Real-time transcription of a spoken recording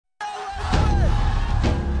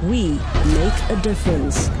We make a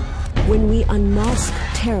difference when we unmask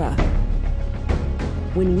terror,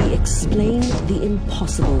 when we explain the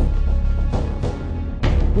impossible,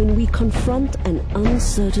 when we confront an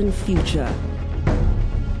uncertain future,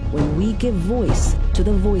 when we give voice to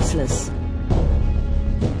the voiceless.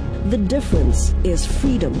 The difference is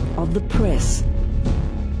freedom of the press.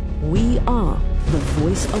 We are the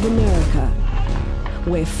voice of America,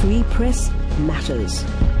 where free press matters.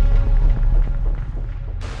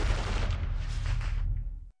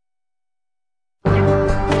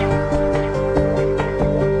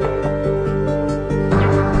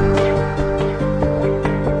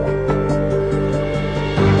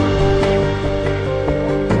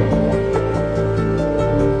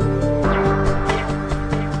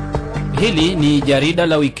 Hili ni jarida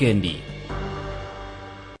la wikendi.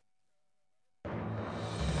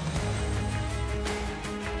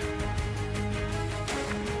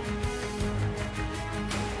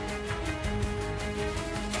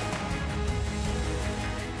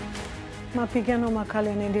 Mapigano makali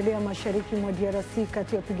yanaendelea mashariki mwa DRC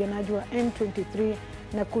kati ya wapiganaji wa M23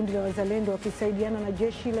 na kundi la wazalendo wakisaidiana na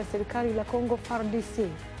jeshi la serikali la Kongo FARDC.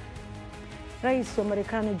 Rais wa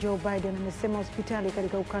Marekani Joe Biden amesema hospitali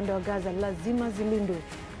katika ukanda wa Gaza lazima zilindwe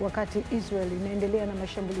wakati Israel inaendelea na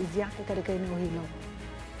mashambulizi yake katika eneo hilo.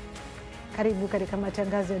 Karibu katika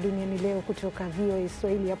matangazo ya Duniani Leo kutoka VOA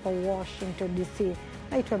Swahili hapa Washington DC.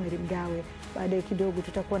 Naitwa Mary Mgawe. Baadaye kidogo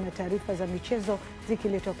tutakuwa na taarifa za michezo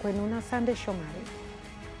zikiletwa kwenu na Sande Shomari.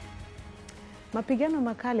 Mapigano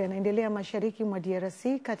makali yanaendelea mashariki mwa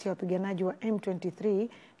DRC kati ya wapiganaji wa M23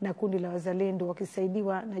 na kundi la wazalendo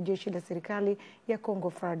wakisaidiwa na jeshi la serikali ya Kongo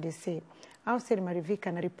FARDC. Auseri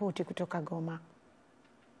Marivika na ripoti kutoka Goma.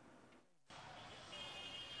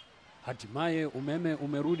 Hatimaye umeme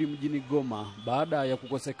umerudi mjini Goma baada ya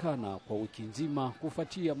kukosekana kwa wiki nzima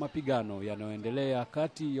kufuatia mapigano yanayoendelea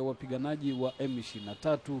kati ya wapiganaji wa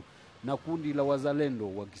M23 na kundi la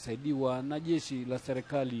wazalendo wakisaidiwa na jeshi la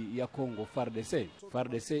serikali ya Kongo FARDC.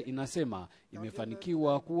 FARDC inasema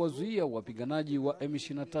imefanikiwa kuwazuia wapiganaji wa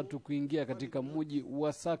M23 kuingia katika mji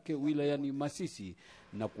wa Sake wilayani Masisi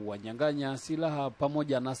na kuwanyang'anya silaha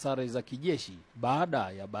pamoja na sare za kijeshi baada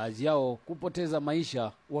ya baadhi yao kupoteza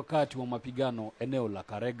maisha wakati wa mapigano eneo la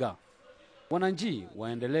Karega. Wananchi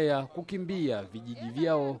waendelea kukimbia vijiji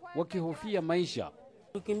vyao wakihofia maisha.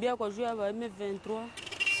 Tukimbia kwa juu ya M23.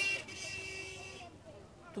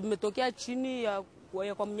 Tumetokea chini ya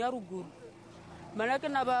kwa Mnyaruguru. Manake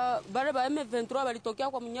na bale ba M23 walitokea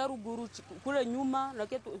kwa Mnyaruguru kule nyuma na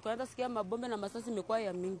tukaenda sikia mabombe na masasi imekuwa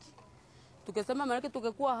ya mingi. Tukasema manake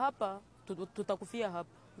tukekuwa hapa tutakufia hapa.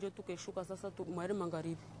 Ndio tukeshuka sasa mwari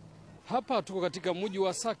magharibi. Hapa tuko katika mji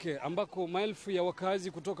wa Sake ambako maelfu ya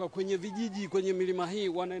wakazi kutoka kwenye vijiji kwenye milima hii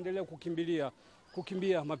wanaendelea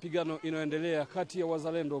kukimbia mapigano inayoendelea kati ya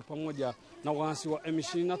wazalendo pamoja na waasi wa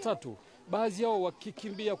M23. Baadhi yao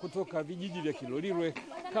wakikimbia kutoka vijiji vya Kilolirwe,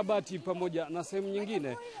 Kabati pamoja na sehemu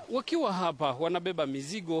nyingine. Wakiwa hapa wanabeba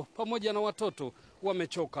mizigo pamoja na watoto,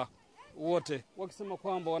 wamechoka wote wakisema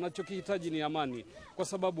kwamba wanachokihitaji ni amani kwa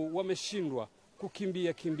sababu wameshindwa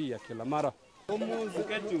kukimbia kila mara.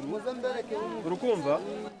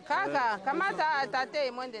 Kaka, kamata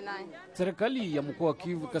tate mwende naye. Serikali ya mkoa wa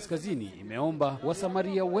Kivu Kaskazini imeomba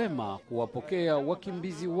wasamaria wema kuwapokea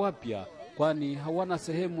wakimbizi wapya kwani hawana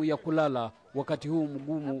sehemu ya kulala wakati huu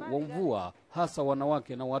mgumu wa mvua, hasa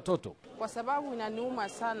wanawake na watoto. Kwa sababu inaniuma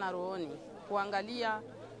sana rohoni kuangalia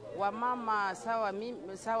wamama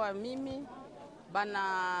sawa mimi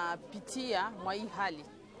banapitia mwa hii hali.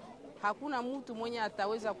 Hakuna mtu mwenye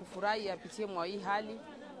ataweza kufurahi apitie mwa hii hali,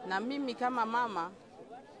 na mimi kama mama,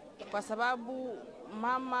 kwa sababu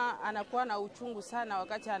mama anakuwa na uchungu sana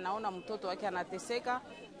wakati anaona mtoto wake anateseka.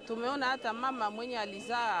 Tumeona hata mama mwenye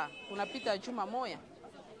alizaa kunapita juma moja,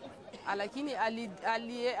 lakini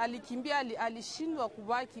alikimbia, alishindwa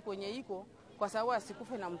kubaki kwenye iko kwa sababu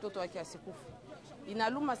asikufe na mtoto wake asikufe.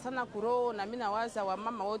 Inaluma sana kuroho, na mimi nawaza wa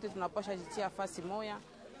mama wote tunapasha jitia fasi moja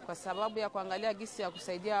kwa sababu ya kuangalia gisi ya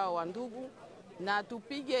kusaidia wandugu, na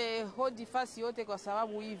tupige hodi fasi yote kwa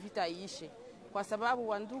sababu hii vita iishe, kwa sababu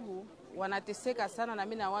wandugu wanateseka sana, na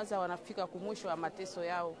mimi nawaza wanafika kumwisho wa mateso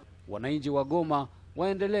yao. Wananchi wa Goma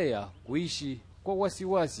waendelea kuishi kwa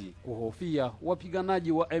wasiwasi kuhofia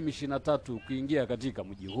wapiganaji wa M23 kuingia katika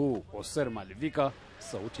mji huu. Oser Malivika,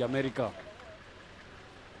 Sauti ya Amerika.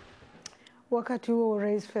 Wakati huo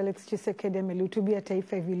Rais Felix Tshisekedi amelihutubia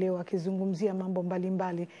taifa hivi leo akizungumzia mambo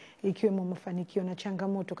mbalimbali ikiwemo mafanikio na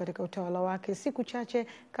changamoto katika utawala wake siku chache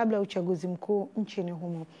kabla ya uchaguzi mkuu nchini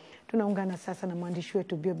humo. Tunaungana sasa na mwandishi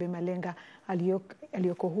wetu Biobe Malenga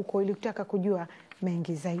aliyoko huko ili kutaka kujua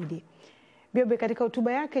mengi zaidi. Biobe, katika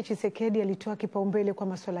hotuba yake Tshisekedi alitoa kipaumbele kwa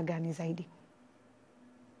masuala gani zaidi?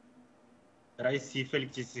 Rais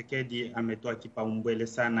Felix Tshisekedi ametoa kipaumbele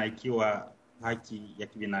sana ikiwa haki ya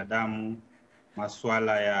kibinadamu,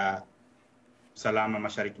 masuala ya usalama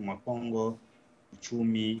mashariki mwa Kongo,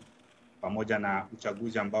 uchumi pamoja na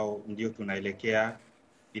uchaguzi ambao ndio tunaelekea.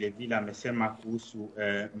 Vile vile amesema kuhusu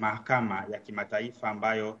mahakama ya kimataifa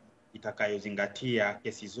ambayo itakayozingatia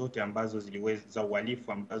kesi zote ambazo ziliweza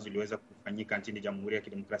uhalifu ambazo ziliweza kufanyika nchini Jamhuri ya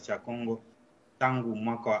Kidemokrasia ya Kongo tangu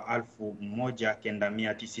mwaka wa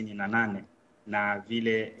 1998, na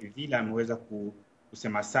vile ameweza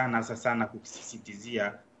kusema sana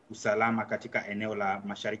kusisitizia usalama katika eneo la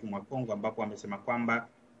mashariki mwa Kongo, ambapo amesema kwamba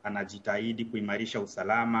anajitahidi kuimarisha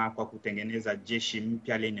usalama kwa kutengeneza jeshi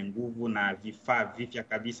mpya lenye nguvu na vifaa vipya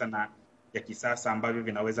kabisa na ya kisasa ambavyo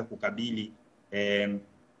vinaweza kukabili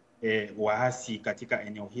waasi katika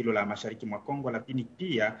eneo hilo la mashariki mwa Kongo, lakini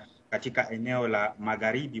pia katika eneo la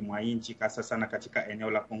magharibi mwa nchi, hasa sana katika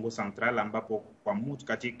eneo la Kongo Central, ambapo kwa mutu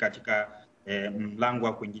katika mlango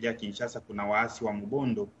wa kuingilia Kinshasa kuna waasi wa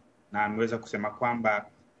Mubondo, na ameweza kusema kwamba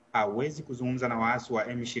hawezi kuzungumza na waasi wa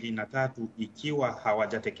M23 ikiwa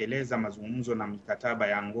hawajatekeleza mazungumzo na mikataba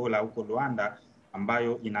ya Angola huko Luanda,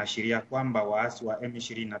 ambayo inaashiria kwamba waasi wa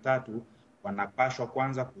M23 wanapashwa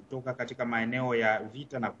kwanza kutoka katika maeneo ya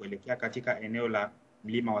vita na kuelekea katika eneo la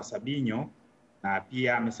mlima wa Sabinyo. Na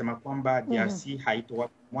pia amesema kwamba DRC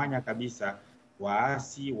haitowamwanya kabisa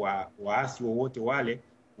waasi wowote wale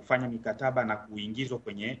kufanya mikataba na kuingizwa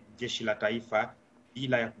kwenye jeshi la taifa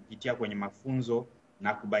bila ya kupitia kwenye mafunzo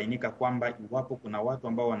na kubainika kwamba iwapo kuna watu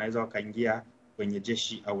ambao wanaweza wakaingia kwenye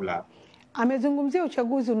jeshi au la. Amezungumzia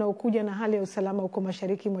uchaguzi unaokuja na hali ya usalama huko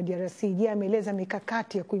mashariki mwa DRC. Je, ameeleza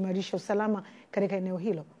mikakati ya kuimarisha usalama katika eneo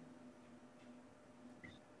hilo?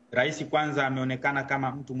 Rais kwanza ameonekana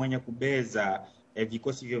kama mtu mwenye kubeza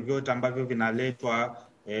vikosi vyovyote ambavyo vinaletwa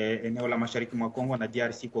eneo la mashariki mwa Kongo na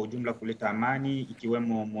DRC kwa ujumla kuleta amani,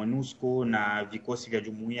 ikiwemo MONUSCO na vikosi vya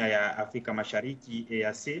Jumuiya ya Afrika Mashariki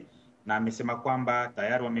EAC, na amesema kwamba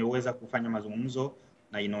tayari wameweza kufanya mazungumzo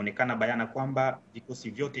na inaonekana bayana kwamba vikosi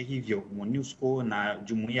vyote hivyo MONUSCO na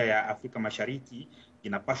Jumuiya ya Afrika Mashariki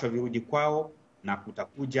inapaswa virudi kwao, na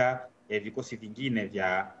kutakuja vikosi vingine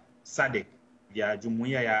vya SADC vya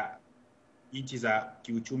Jumuiya ya nchi za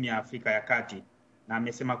kiuchumi ya Afrika ya Kati. Na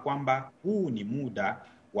amesema kwamba huu ni muda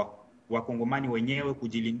wa Kongomani wenyewe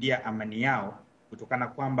kujilindia amani yao kutokana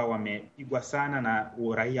kwamba wamepigwa sana na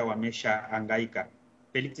raia wameshahangaika.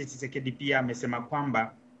 Felix Tshisekedi pia amesema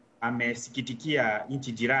kwamba amesikitikia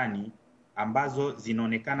nchi jirani ambazo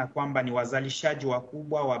zinaonekana kwamba ni wazalishaji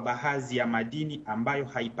wakubwa wa baadhi ya madini ambayo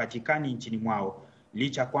haipatikani nchini mwao,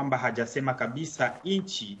 licha kwamba hajasema kabisa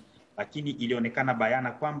nchi, lakini ilionekana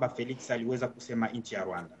bayana kwamba Felix aliweza kusema nchi ya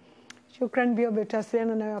Rwanda. Shukran Biobe,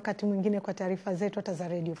 tuwasiliana nawe wakati mwingine kwa taarifa zetu hata za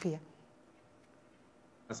radio pia.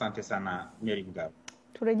 Asante sana Mary Mgawe.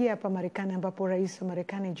 Turejea hapa Marekani, ambapo rais wa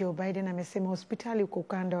Marekani Joe Biden amesema hospitali huko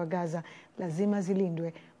ukanda wa Gaza lazima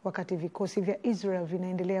zilindwe wakati vikosi vya Israel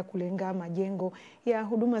vinaendelea kulenga majengo ya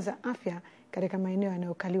huduma za afya katika maeneo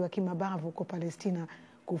yanayokaliwa kimabavu huko Palestina,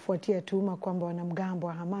 kufuatia tuhuma kwamba wanamgambo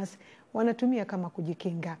wa Hamas wanatumia kama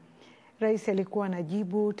kujikinga. Rais alikuwa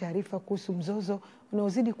anajibu taarifa kuhusu mzozo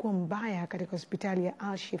unaozidi kuwa mbaya katika hospitali ya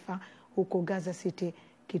Al-Shifa huko Gaza City,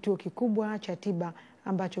 kituo kikubwa cha tiba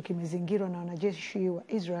ambacho kimezingirwa na wanajeshi wa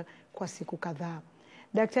Israel kwa siku kadhaa.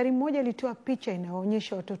 Daktari mmoja alitoa picha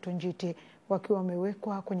inayoonyesha watoto njiti wakiwa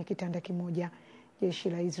wamewekwa kwenye kitanda kimoja. Jeshi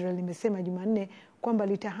la Israel limesema Jumanne kwamba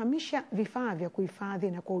litahamisha vifaa vya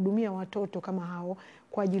kuhifadhi na kuhudumia watoto kama hao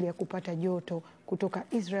kwa ajili ya kupata joto kutoka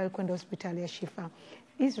Israel kwenda hospitali ya Shifa.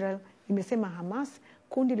 Israel imesema Hamas,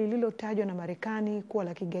 kundi lililotajwa na Marekani kuwa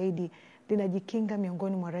la kigaidi, linajikinga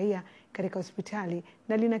miongoni mwa raia katika hospitali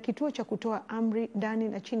na lina kituo cha kutoa amri ndani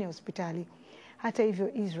na chini ya hospitali. Hata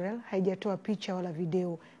hivyo, Israel haijatoa picha wala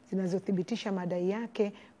video zinazothibitisha madai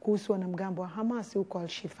yake kuhusu wanamgambo wa Hamas huko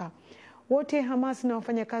Al-Shifa. Wote Hamas na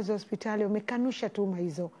wafanyakazi wa hospitali wamekanusha tuhuma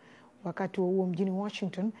hizo. Wakati huo mjini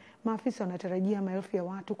Washington, maafisa wanatarajia maelfu ya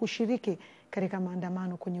watu kushiriki katika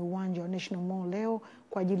maandamano kwenye uwanja wa National Mall leo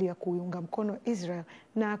kwa ajili ya kuiunga mkono Israel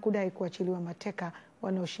na kudai kuachiliwa mateka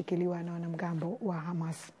wanaoshikiliwa na wanamgambo wa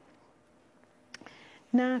Hamas.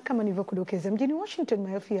 Na kama nilivyokudokeza, mjini Washington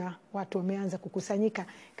maelfu ya watu wameanza kukusanyika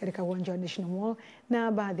katika uwanja wa National Mall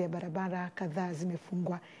na baadhi ya barabara kadhaa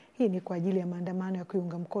zimefungwa. Hii ni kwa ajili ya maandamano ya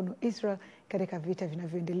kuiunga mkono Israel katika vita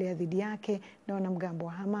vinavyoendelea dhidi yake na wanamgambo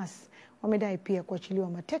wa Hamas. Wamedai pia kuachiliwa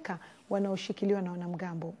mateka wanaoshikiliwa na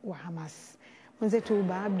wanamgambo wa Hamas. Mwenzetu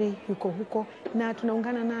Uba Abdi yuko huko na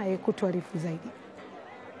tunaungana naye kutuarifu zaidi.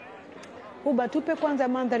 Uba, tupe kwanza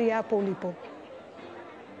mandhari hapo ulipo.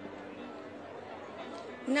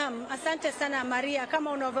 Naam, asante sana Maria.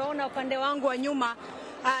 Kama unavyoona upande wangu wa nyuma,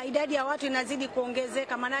 idadi ya watu inazidi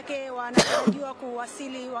kuongezeka, manake wanatarajiwa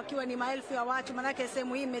kuwasili wakiwa ni maelfu ya watu, manake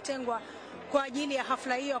sehemu hii imetengwa kwa ajili ya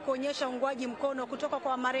hafla hiyo kuonyesha uungwaji mkono kutoka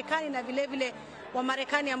kwa Marekani na vile vile wa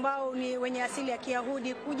Marekani ambao ni wenye asili ya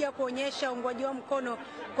Kiyahudi kuja kuonyesha uungwaji wa mkono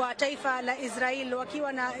kwa taifa la Israel,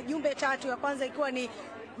 wakiwa na jumbe tatu. Ya kwanza ikiwa ni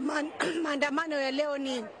maandamano ya leo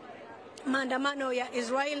ni maandamano ya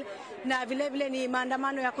Israel, na vile vile ni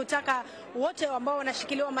maandamano ya kutaka wote ambao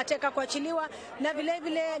wanashikiliwa mateka kuachiliwa, na vile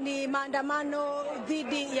vile ni maandamano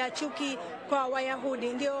dhidi ya chuki kwa Wayahudi.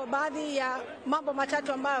 Ndio baadhi ya mambo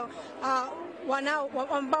matatu ambayo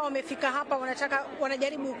ambao wamefika hapa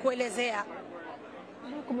wanajaribu kuelezea.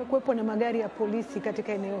 Kumekuwepo na magari ya polisi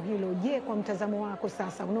katika eneo hilo. Je, kwa mtazamo wako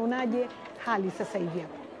sasa unaonaje hali sasa hivi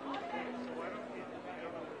hapa?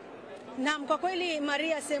 Naam, kwa kweli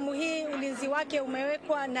Maria, sehemu hii ulinzi wake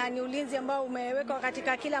umewekwa na ni ulinzi ambao umewekwa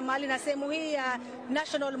katika kila mahali, na sehemu hii ya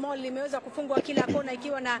National Mall imeweza kufungwa kila kona,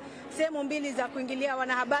 ikiwa na sehemu mbili za kuingilia,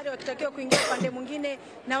 wanahabari wakitakiwa kuingia upande mwingine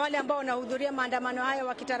na wale ambao wanahudhuria maandamano haya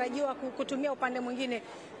wakitarajiwa kutumia upande mwingine.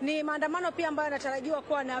 Ni maandamano pia ambayo yanatarajiwa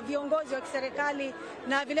kuwa na viongozi wa kiserikali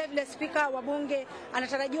na vile vile spika wa bunge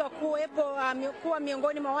anatarajiwa kuwa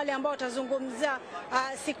miongoni mwa wale ambao watazungumza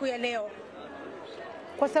siku ya leo.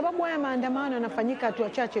 Kwa sababu haya maandamano yanafanyika hatua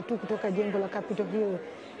chache tu kutoka jengo la Capitol Hill,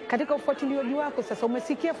 katika ufuatiliaji wako sasa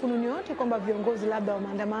umesikia fununu yote kwamba viongozi labda wa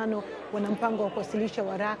maandamano wana mpango wa kuwasilisha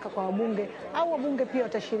waraka kwa wabunge au wabunge pia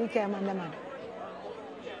watashiriki ya maandamano?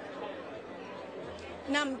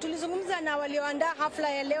 Naam, tulizungumza na walioandaa hafla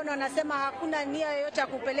ya leo na wanasema hakuna nia yoyote ya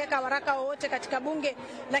kupeleka waraka wowote katika bunge,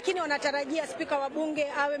 lakini wanatarajia spika wa bunge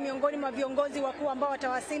awe miongoni mwa viongozi wakuu ambao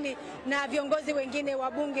watawasili na viongozi wengine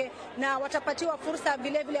wa bunge, na watapatiwa fursa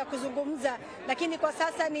vile vile ya kuzungumza. Lakini kwa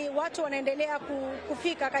sasa ni watu wanaendelea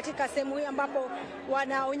kufika katika sehemu hii ambapo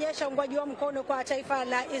wanaonyesha uungwaji wa mkono kwa taifa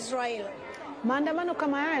la Israel. Maandamano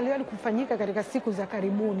kama haya yaliwahi kufanyika katika siku za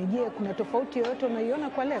karibuni. Je, kuna tofauti yoyote unaiona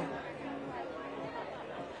kwa leo?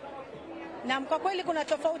 Na kwa kweli kuna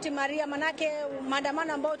tofauti Maria, manake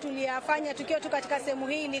maandamano ambayo tuliyafanya tukiwa tu katika sehemu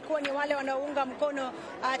hii ilikuwa ni wale wanaounga mkono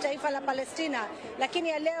taifa la Palestina, lakini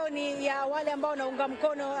ya leo ni ya wale ambao wanaunga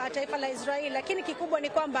mkono taifa la Israeli. Lakini kikubwa ni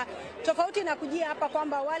kwamba tofauti inakujia hapa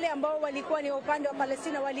kwamba wale ambao walikuwa ni upande wa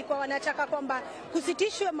Palestina walikuwa wanataka kwamba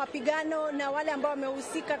kusitishwe mapigano na wale ambao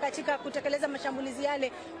wamehusika katika kutekeleza mashambulizi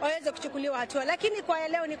yale waweze kuchukuliwa hatua. Lakini kwa ya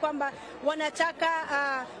leo ni kwamba wanataka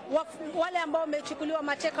wale ambao wamechukuliwa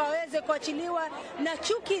mateka waweze kuachiliwa na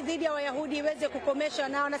chuki dhidi ya Wayahudi iweze kukomeshwa,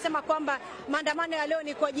 na wanasema kwamba maandamano ya leo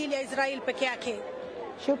ni kwa ajili ya Israel peke yake.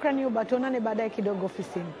 Shukrani Uba, tuonane baadaye kidogo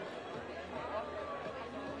ofisini.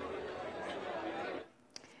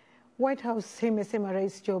 White House imesema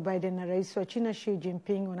Rais Joe Biden na Rais wa China Xi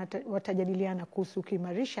Jinping watajadiliana kuhusu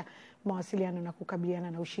kuimarisha mawasiliano na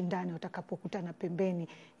kukabiliana na ushindani watakapokutana pembeni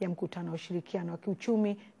ya mkutano wa ushirikiano wa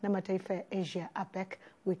kiuchumi na mataifa ya Asia APEC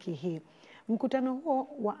wiki hii. Mkutano huo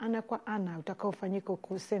wa ana kwa ana utakaofanyika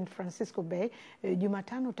huko San Francisco Bay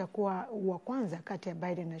Jumatano utakuwa wa kwanza kati ya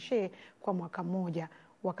Biden na Xi kwa mwaka mmoja,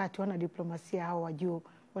 wakati wanadiplomasia hao wa juu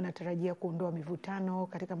wanatarajia kuondoa mivutano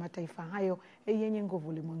katika mataifa hayo yenye nguvu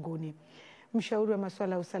ulimwenguni. Mshauri wa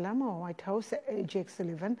masuala ya usalama wa White House Jake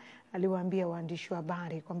Sullivan aliwaambia waandishi wa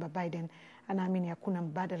habari kwamba Biden anaamini hakuna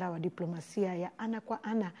mbadala wa diplomasia ya ana kwa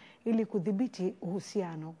ana ili kudhibiti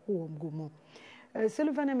uhusiano huo mgumu.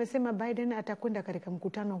 Sullivan amesema Biden atakwenda katika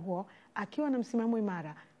mkutano huo akiwa na msimamo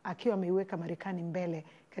imara, akiwa ameiweka Marekani mbele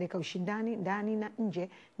katika ushindani ndani na nje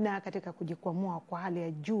na katika kujikwamua kwa hali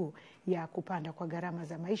ya juu ya kupanda kwa gharama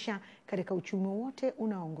za maisha katika uchumi wote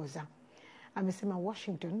unaoongoza. Amesema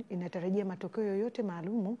Washington inatarajia matokeo yoyote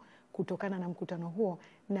maalumu kutokana na mkutano huo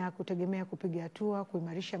na kutegemea kupiga hatua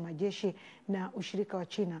kuimarisha majeshi na ushirika wa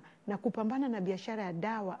China na kupambana na biashara ya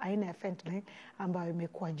dawa aina ya fentanyl ambayo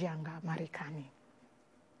imekuwa janga Marekani.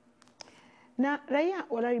 Na raia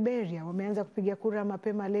wa Liberia wameanza kupiga kura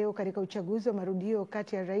mapema leo katika uchaguzi wa marudio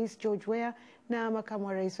kati ya Rais George Weah na makamu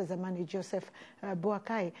wa rais wa zamani Joseph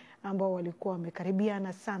Boakai, ambao walikuwa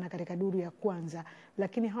wamekaribiana sana katika duru ya kwanza,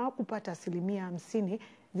 lakini hawakupata 50%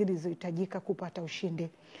 zilizohitajika kupata ushindi.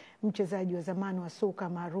 Mchezaji wa zamani wa soka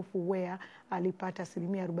maarufu Weah alipata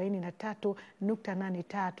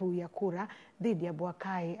 43.83% ya kura dhidi ya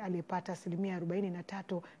Boakai aliyepata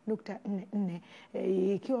 43.44%,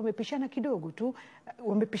 ikiwa wamepishana kidogo tu,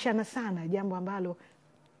 wamepishana sana, jambo ambalo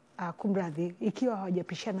kumradhi, ikiwa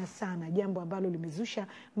hawajapishana sana, jambo ambalo limezusha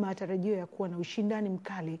matarajio ya kuwa na ushindani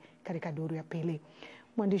mkali katika duru ya pili.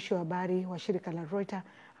 Mwandishi wa habari wa shirika la Reuters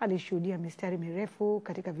alishuhudia mistari mirefu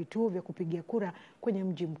katika vituo vya kupigia kura kwenye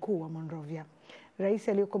mji mkuu wa Monrovia. Rais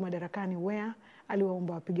aliyeko madarakani Weah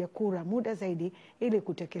aliwaomba wapiga kura muda zaidi ili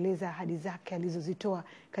kutekeleza ahadi zake alizozitoa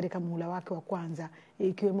katika muhula wake wa kwanza,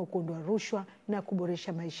 ikiwemo kuondoa rushwa na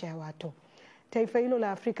kuboresha maisha ya watu. Taifa hilo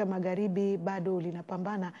la Afrika Magharibi bado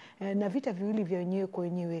linapambana na vita viwili vya wenyewe kwa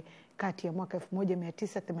wenyewe kati ya mwaka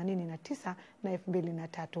 1989 na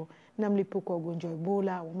 2003 na mlipuko wa ugonjwa wa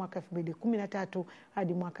Ebola wa mwaka 2013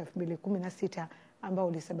 hadi mwaka 2016 ambao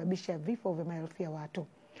ulisababisha vifo vya maelfu ya watu.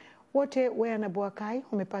 Wote Weah na Boakai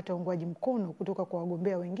wamepata uungwaji mkono kutoka kwa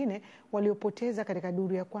wagombea wengine waliopoteza katika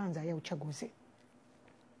duru ya kwanza ya uchaguzi.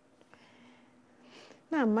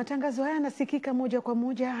 Na matangazo haya yanasikika moja kwa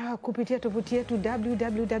moja kupitia tovuti yetu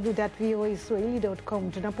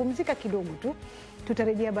www.voaswahili.com. Tunapumzika kidogo tu.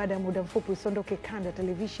 Tutarejea baada ya muda mfupi. Usiondoke kando ya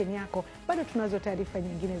televisheni yako. Bado tunazo taarifa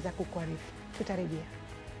nyingine za kukuarifu. Tutarejea.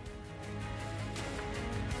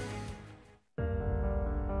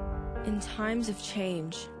 In times of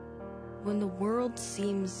change, when the world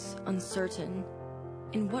seems uncertain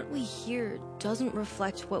and what we hear doesn't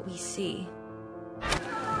reflect what we see,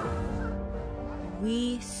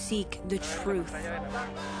 we seek the truth.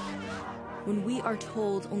 When we are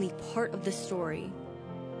told only part of the story,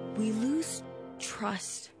 we lose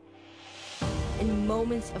trust. In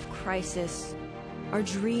moments of crisis, our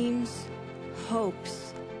dreams,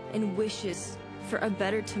 hopes, and wishes for a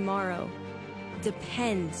better tomorrow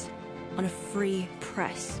depends on a free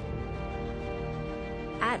press.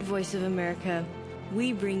 At Voice of America,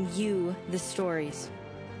 we bring you the stories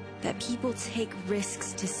that people take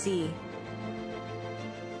risks to see.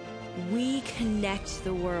 We connect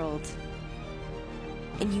the world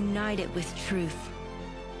and unite it with truth.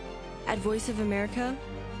 At Voice of America,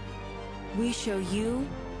 we show you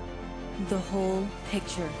the whole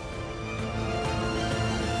picture.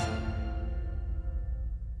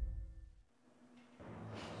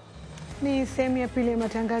 Ni sehemu ya pili ya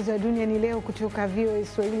matangazo ya Duniani Leo kutoka VOA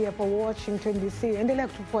Swahili hapa Washington DC. Endelea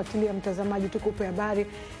kutufuatilia mtazamaji, tukupe habari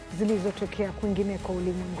zilizotokea kwingineko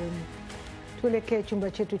ulimwenguni. Tuelekee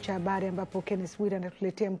chumba chetu cha habari ambapo Kenneth Wira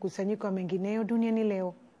anatuletea mkusanyiko wa mengineo Duniani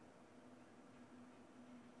Leo.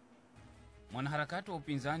 Mwanaharakati wa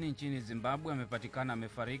upinzani nchini Zimbabwe amepatikana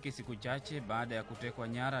amefariki siku chache baada ya kutekwa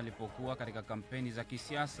nyara alipokuwa katika kampeni za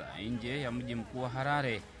kisiasa nje ya mji mkuu wa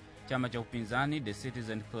Harare. Chama cha upinzani The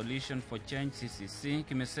Citizen Coalition for Change CCC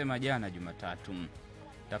kimesema jana Jumatatu.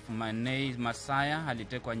 Tafumanei Masaya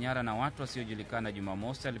alitekwa nyara na watu wasiojulikana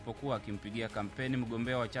Jumamosi alipokuwa akimpigia kampeni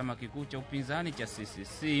mgombea wa chama kikuu cha upinzani cha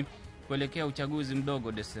CCC kuelekea uchaguzi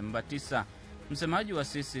mdogo Desemba 9. Msemaji wa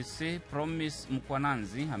CCC Promise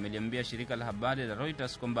Mkwananzi ameliambia shirika la habari la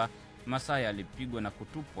Reuters kwamba Masaya alipigwa na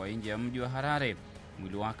kutupwa nje ya mji wa Harare.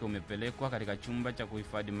 Mwili wake umepelekwa katika chumba cha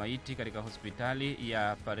kuhifadhi maiti katika hospitali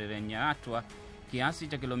ya Parerenyatwa, kiasi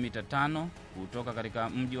cha kilomita 5 kutoka katika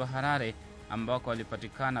mji wa Harare ambako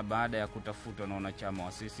alipatikana baada ya kutafutwa na wanachama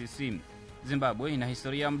wa CCC. Zimbabwe ina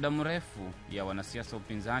historia ya muda mrefu ya wanasiasa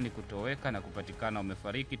upinzani kutoweka na kupatikana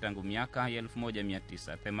wamefariki tangu miaka ya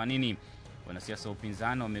 1980. Wanasiasa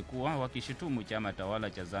upinzani wamekuwa wakishutumu chama tawala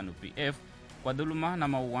cha ZANU-PF kwa dhuluma na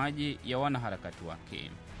mauaji ya wanaharakati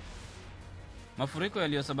wake. Mafuriko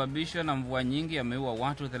yaliyosababishwa na mvua nyingi yameua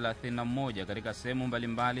watu 31 katika sehemu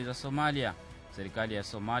mbalimbali za Somalia. Serikali ya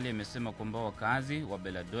Somalia imesema kwamba wakazi wa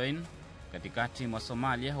Beledweyne katikati mwa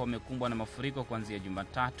Somalia wamekumbwa na mafuriko kuanzia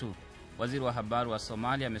Jumatatu. Waziri wa habari wa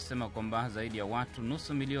Somalia amesema kwamba zaidi ya watu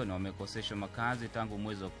nusu milioni wamekoseshwa makazi tangu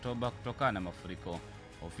mwezi Oktoba kutokana na mafuriko.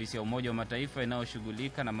 Ofisi ya Umoja wa Mataifa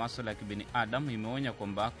inayoshughulika na masuala ya kibinadamu imeonya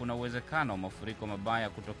kwamba kuna uwezekano wa mafuriko mabaya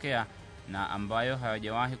kutokea na ambayo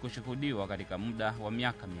hayajawahi kushuhudiwa katika muda wa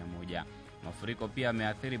miaka 100. Mafuriko pia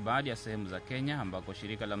yameathiri baadhi ya sehemu za Kenya ambako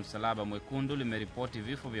shirika la Msalaba Mwekundu limeripoti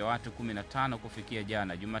vifo vya watu 15 kufikia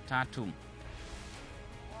jana Jumatatu.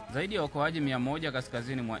 Zaidi ya waokoaji 100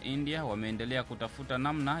 kaskazini mwa India wameendelea kutafuta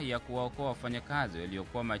namna ya kuwaokoa wafanyakazi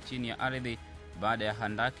waliokuwa chini ya ardhi baada ya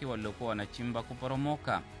handaki waliokuwa wanachimba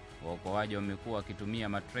kuporomoka. Waokoaji wamekuwa wakitumia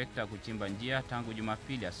matrekta kuchimba njia tangu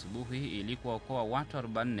Jumapili asubuhi ili kuwaokoa watu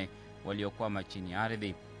 44 waliokuwa chini ya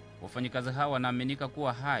ardhi. Wafanyakazi hao wanaaminika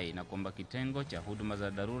kuwa hai na kwamba kitengo cha huduma za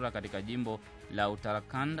dharura katika jimbo la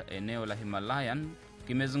Uttarakhand, eneo la Himalayan,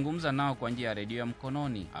 kimezungumza nao kwa njia ya redio ya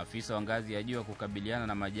mkononi. Afisa wa ngazi ya juu wa kukabiliana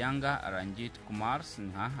na majanga Ranjit Kumar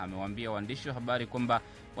Sinha amewaambia waandishi wa habari kwamba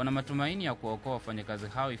wana matumaini ya kuokoa wafanyakazi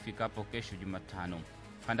hao ifikapo kesho Jumatano.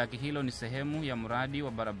 Handaki hilo ni sehemu ya mradi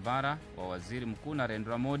wa barabara wa Waziri Mkuu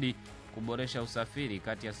Narendra Modi kuboresha usafiri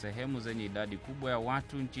kati ya sehemu zenye idadi kubwa ya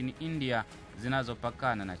watu nchini India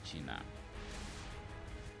zinazopakana na China.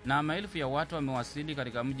 Na maelfu ya watu wamewasili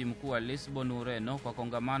katika mji mkuu wa Lisbon, Ureno kwa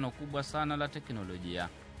kongamano kubwa sana la teknolojia.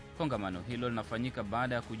 Kongamano hilo linafanyika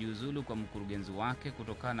baada ya kujiuzulu kwa mkurugenzi wake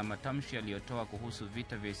kutokana na matamshi aliyotoa kuhusu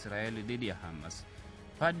vita vya Israeli dhidi ya Hamas.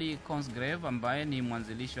 Paddy Consgrave ambaye ni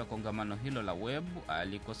mwanzilishi wa kongamano hilo la web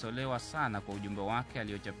alikosolewa sana kwa ujumbe wake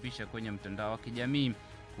aliochapisha kwenye mtandao wa kijamii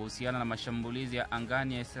kuhusiana na mashambulizi ya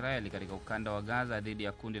angani ya Israeli katika ukanda wa Gaza dhidi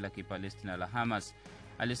ya kundi la Kipalestina la Hamas.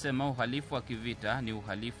 Alisema uhalifu wa kivita ni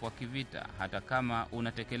uhalifu wa kivita hata kama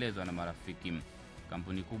unatekelezwa na marafiki.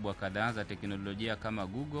 Kampuni kubwa kadhaa za teknolojia kama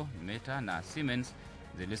Google, Meta na Siemens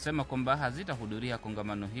zilisema kwamba hazitahudhuria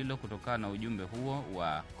kongamano hilo kutokana na ujumbe huo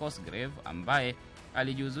wa Cosgrave ambaye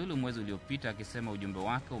alijiuzulu mwezi uliopita akisema ujumbe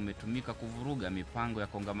wake umetumika kuvuruga mipango ya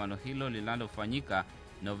kongamano hilo linalofanyika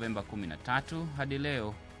Novemba 13 hadi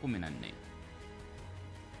leo 14.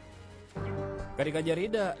 Katika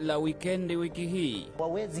jarida la wikendi wiki hii,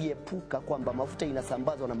 wawezi epuka kwamba mafuta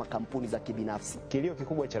inasambazwa na makampuni za kibinafsi. Kilio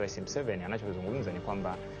kikubwa cha Rais Museveni anachozungumza ni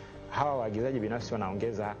kwamba hawa waagizaji binafsi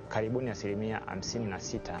wanaongeza karibuni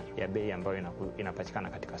 56% ya bei ambayo inapatikana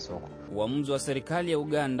katika soko. Uamuzi wa serikali ya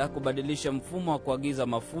Uganda kubadilisha mfumo wa kuagiza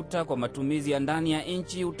mafuta kwa matumizi ya ndani ya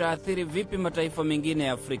nchi utaathiri vipi mataifa mengine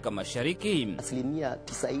ya Afrika Mashariki?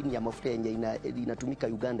 90% ya mafuta yenye inatumika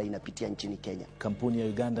Uganda inapitia nchini Kenya. Kampuni ya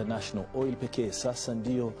Uganda National Oil pekee sasa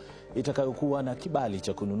ndio itakayokuwa na kibali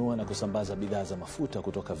cha kununua na kusambaza bidhaa za mafuta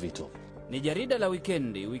kutoka Vito. Ni jarida la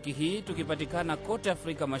wikendi wiki hii, tukipatikana kote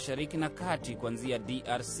Afrika Mashariki na Kati, kuanzia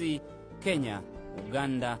DRC, Kenya,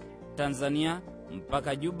 Uganda, Tanzania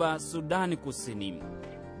mpaka Juba, Sudani Kusini.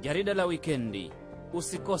 Jarida la wikendi,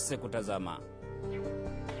 usikose kutazama.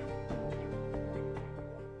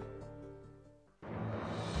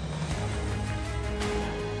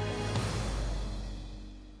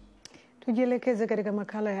 Tujielekeze katika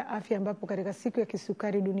makala ya afya, ambapo katika siku ya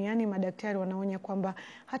kisukari duniani madaktari wanaonya kwamba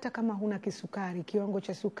hata kama huna kisukari, kiwango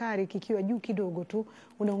cha sukari kikiwa juu kidogo tu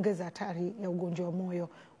unaongeza hatari ya ugonjwa wa moyo.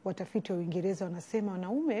 Watafiti wa Uingereza wanasema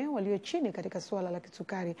wanaume walio chini katika suala la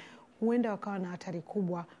kisukari huenda wakawa na hatari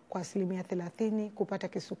kubwa kwa 30% kupata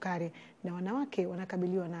kisukari, na wanawake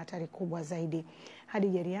wanakabiliwa na hatari kubwa zaidi.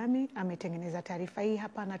 Hadija Riami ametengeneza taarifa hii,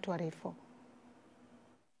 hapa anatuarifu.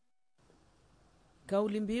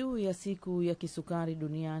 Kauli mbiu ya siku ya kisukari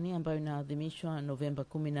duniani ambayo inaadhimishwa Novemba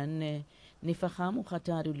 14 ni fahamu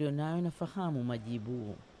hatari ulionayo na fahamu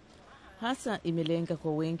majibu. Hasa imelenga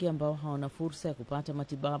kwa wengi ambao hawana fursa ya kupata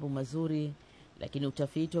matibabu mazuri, lakini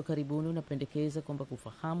utafiti wa karibuni unapendekeza kwamba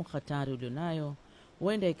kufahamu hatari ulionayo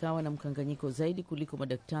huenda ikawa na mkanganyiko zaidi kuliko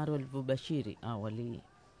madaktari walivyobashiri awali.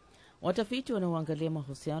 Watafiti wanaoangalia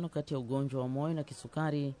mahusiano kati ya ugonjwa wa moyo na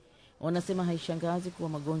kisukari wanasema haishangazi kuwa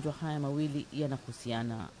magonjwa haya mawili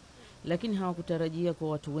yanahusiana, lakini hawakutarajia kwa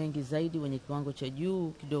watu wengi zaidi wenye kiwango cha juu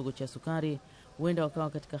kidogo cha sukari huenda wakawa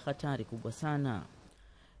katika hatari kubwa sana.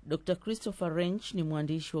 Dr. Christopher Wrench ni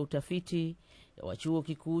mwandishi wa utafiti wa chuo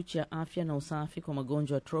kikuu cha afya na usafi kwa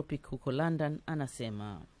magonjwa ya tropic huko London.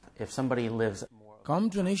 Anasema kama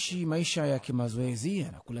mtu anaishi maisha ya kimazoezi,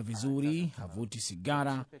 anakula vizuri, havuti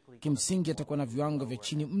sigara, kimsingi atakuwa na viwango vya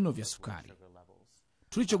chini mno vya sukari.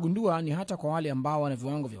 Tulichogundua ni hata kwa wale ambao wana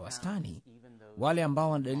viwango vya wastani, wale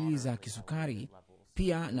ambao wana dalili za kisukari,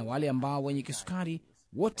 pia na wale ambao wenye kisukari,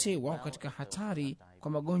 wote wako katika hatari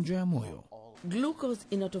kwa magonjwa ya moyo. Glucose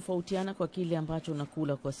inatofautiana kwa kile ambacho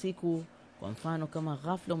unakula kwa siku. Kwa mfano, kama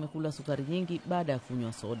ghafla umekula sukari nyingi baada ya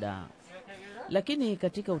kunywa soda. Lakini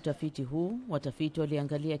katika utafiti huu, watafiti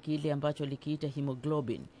waliangalia kile ambacho likiita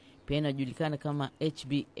hemoglobin, pia inajulikana kama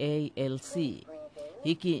HbA1c.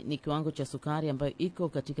 Hiki ni kiwango cha sukari ambayo iko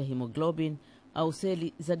katika hemoglobin au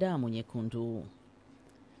seli za damu nyekundu.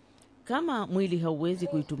 Kama mwili hauwezi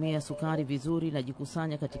kuitumia sukari vizuri na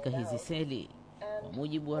jikusanya katika hizi seli. Kwa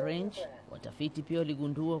mujibu wa Range, watafiti pia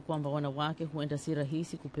waligundua kwamba wanawake huenda si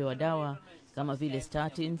rahisi kupewa dawa kama vile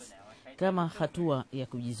statins kama hatua ya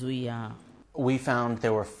kujizuia.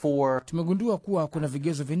 Tumegundua kuwa kuna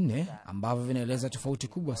vigezo 4 ambavyo vinaeleza tofauti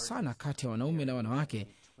kubwa sana kati ya wanaume na wanawake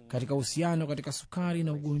katika uhusiano katika sukari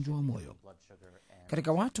na ugonjwa wa moyo.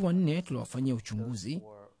 Katika watu 4 tuliowafanyia uchunguzi,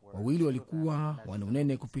 2 walikuwa wana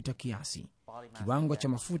unene kupita kiasi, kiwango cha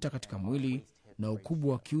mafuta katika mwili na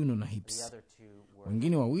ukubwa wa kiuno na hips.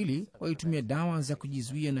 Wengine 2 walitumia dawa za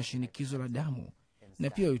kujizuia na shinikizo la damu na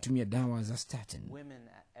pia walitumia dawa za statin.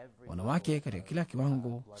 Wanawake katika kila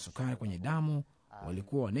kiwango sukari kwenye damu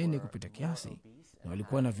walikuwa wanene kupita kiasi na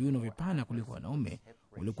walikuwa na viuno vipana kuliko wanaume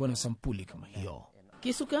walikuwa na sampuli kama hiyo.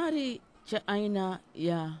 Kisukari cha aina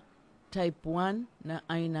ya type 1 na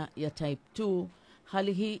aina ya type 2,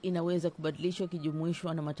 hali hii inaweza kubadilishwa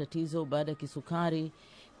kijumuishwa na matatizo baada ya kisukari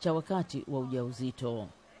cha wakati wa ujauzito.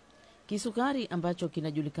 Kisukari ambacho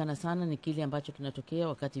kinajulikana sana ni kile ambacho kinatokea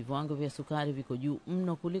wakati viwango vya sukari viko juu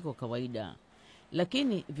mno kuliko kawaida.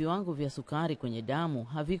 lakini viwango vya sukari kwenye damu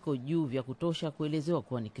haviko juu vya kutosha kuelezewa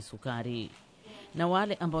kuwa ni kisukari. Na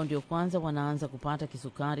wale ambao ndio kwanza wanaanza kupata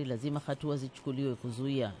kisukari lazima hatua zichukuliwe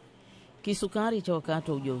kuzuia. Kisukari cha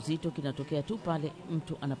wakati wa ujauzito kinatokea tu pale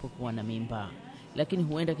mtu anapokuwa na mimba, lakini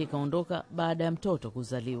huenda kikaondoka baada ya mtoto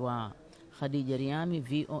kuzaliwa. Khadija Riami,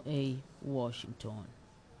 VOA, Washington.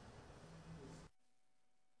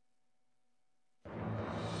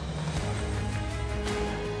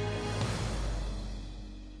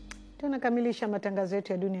 Tunakamilisha matangazo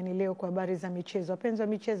yetu ya Duniani Leo kwa habari za michezo. Wapenzi wa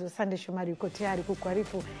michezo, Sande Shomari uko tayari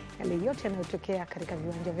kukuarifu yale yote yanayotokea katika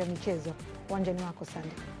viwanja vya michezo. Uwanja ni wako, Sande.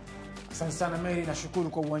 Asante sana Mary, nashukuru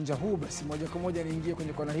kwa uwanja huu. Basi moja kwa moja niingie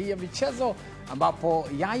kwenye kona hii ya michezo ambapo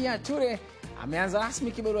Yaya Toure ameanza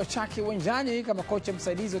rasmi kibarua chake uwanjani kama kocha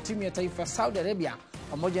msaidizi wa timu ya taifa Saudi Arabia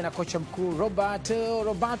pamoja na kocha mkuu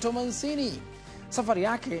Roberto Mancini. Safari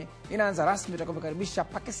yake inaanza rasmi itakapokaribisha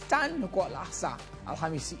Pakistan huko Al-Ahsa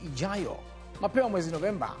Alhamisi ijayo. Mapema mwezi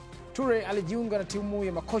Novemba, Toure alijiunga na timu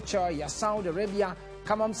ya makocha ya Saudi Arabia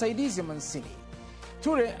kama msaidizi wa Mancini.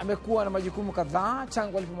 Toure amekuwa na majukumu kadhaa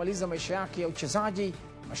tangu alipomaliza maisha yake ya uchezaji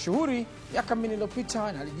mashuhuri miaka minne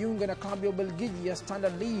iliyopita, na alijiunga na klabu ya Ubelgiji ya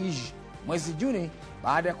Standard Liège mwezi Juni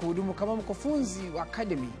baada ya kuhudumu kama mkufunzi wa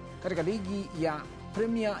academy katika ligi ya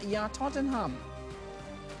Premier ya Tottenham.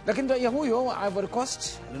 Lakini raia huyo wa Ivory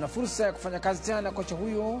Coast alina fursa ya kufanya kazi tena na kocha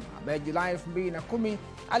huyo ambaye Julai 2010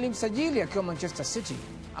 alimsajili akiwa Manchester City,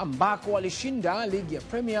 ambako alishinda ligi ya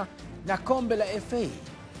Premier na kombe la FA,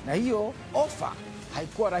 na hiyo ofa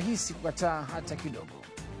haikuwa rahisi kukataa hata kidogo.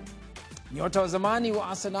 Nyota wa zamani wa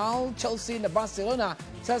Arsenal, Chelsea na Barcelona,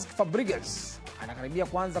 Cesc Fabregas anakaribia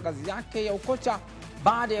kuanza kazi yake ya ukocha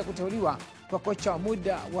baada ya kuteuliwa kwa kocha wa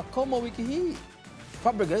muda wa Como wiki hii.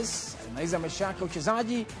 Fabregas alimaliza maisha yake ya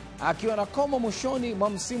uchezaji akiwa na Como mwishoni mwa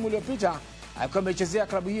msimu uliopita, akiwa amechezea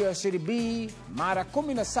klabu hiyo ya Serie B mara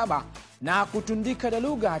 17 na kutundika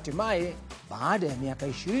daluga hatimaye baada ya miaka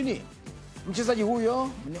 20. Mchezaji huyo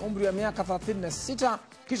mwenye umri wa miaka 36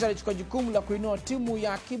 kisha alichukua jukumu la kuinua timu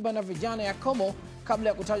ya akiba na vijana ya Como kabla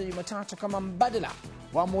ya kutajwa Jumatatu kama mbadala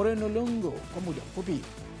wa Moreno Longo kwa muda mfupi.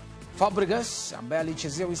 Fabregas ambaye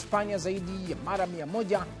alichezea Uhispania zaidi ya mara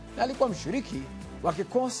 100 na alikuwa mshiriki wa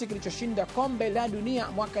kikosi kilichoshinda kombe la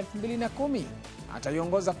dunia mwaka 2010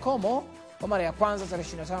 ataiongoza Como kwa mara ya kwanza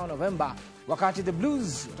tarehe 25 Novemba wakati the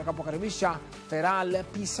Blues watakapokaribisha Ferral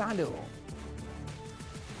Pisado.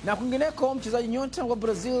 Na kwingineko, mchezaji nyota wa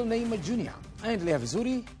Brazil Neymar Jr. anaendelea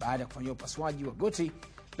vizuri baada ya kufanyia upasuaji wa goti,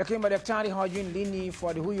 lakini madaktari hawajui lini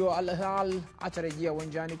forward huyo Al Hilal atarejea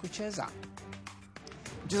uwanjani kucheza.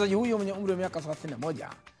 Mchezaji huyo mwenye umri wa miaka 31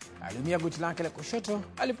 aliumia goti lake la kushoto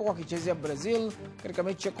alipokuwa akichezea Brazil katika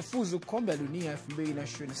mechi ya kufuzu kombe la dunia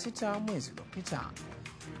 2026 mwezi uliopita.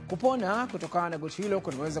 Kupona kutokana na goti hilo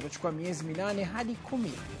kunaweza kuchukua miezi 8 hadi 10.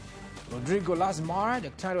 Rodrigo Lasmar,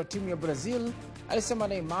 daktari wa timu ya Brazil, alisema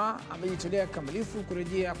Neymar amejitolea kikamilifu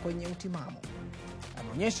kurejea kwenye utimamu.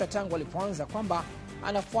 Ameonyesha tangu alipoanza kwamba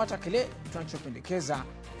anafuata kile tunachopendekeza,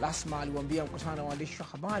 Lasmar aliwaambia mkutano wa waandishi wa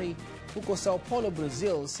habari huko Sao Paulo,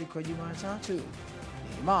 Brazil siku ya Jumatatu.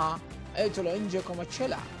 Neymar alitolewa nje kwa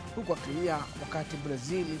machela huko akilia wakati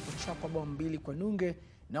Brazil ilipochapa bao 2-0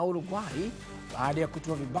 na Uruguay baada ya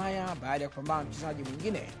kutua vibaya baada ya kupambana mchezaji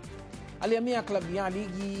mwingine. Alihamia klabu ya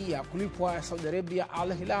ligi ya kulipwa ya Saudi Arabia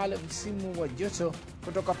Al Hilal msimu wa joto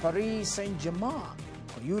kutoka Paris Saint-Germain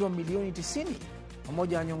kwa euro milioni 90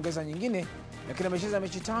 pamoja na nyongeza nyingine, lakini amecheza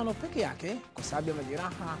mechi 5 peke yake kwa sababu ya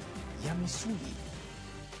majeraha ya misuli.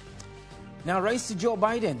 Na Rais Joe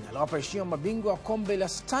Biden aliwapa heshima mabingwa wa kombe la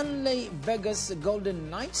Stanley Vegas Golden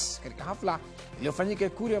Knights katika hafla iliyofanyika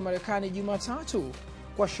Ikulu ya Marekani Jumatatu,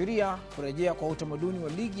 kuashiria kurejea kwa utamaduni wa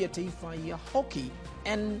ligi ya taifa ya hockey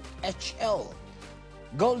NHL.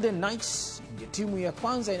 Golden Knights ndio timu ya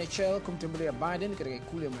kwanza NHL kumtembelea Biden katika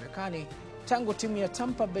Ikulu ya Marekani tangu timu ya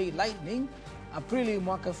Tampa Bay Lightning Aprili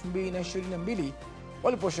mwaka 2022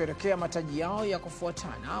 waliposherehekea mataji yao ya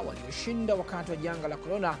kufuatana walioshinda wakati wa janga la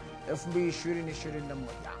corona 2021.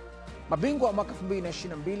 Mabingwa wa mwaka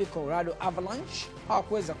 2022 Colorado Avalanche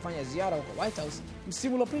hawakuweza kufanya ziara huko White House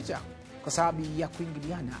msimu uliopita kwa sababu ya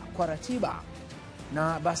kuingiliana kwa ratiba.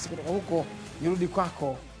 Na basi kutoka huko nirudi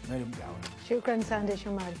kwako Mary Mgawe. Shukrani Sande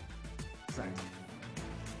Shomari. Asante.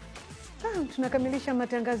 Tunakamilisha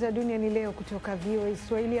matangazo ya Duniani Leo kutoka VOA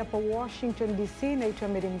Swahili hapa Washington DC. Naitwa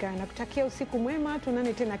Mary Mgawe na kutakia usiku mwema.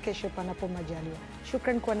 Tunane tena kesho panapo majaliwa.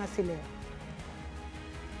 Shukrani kwa nasi leo.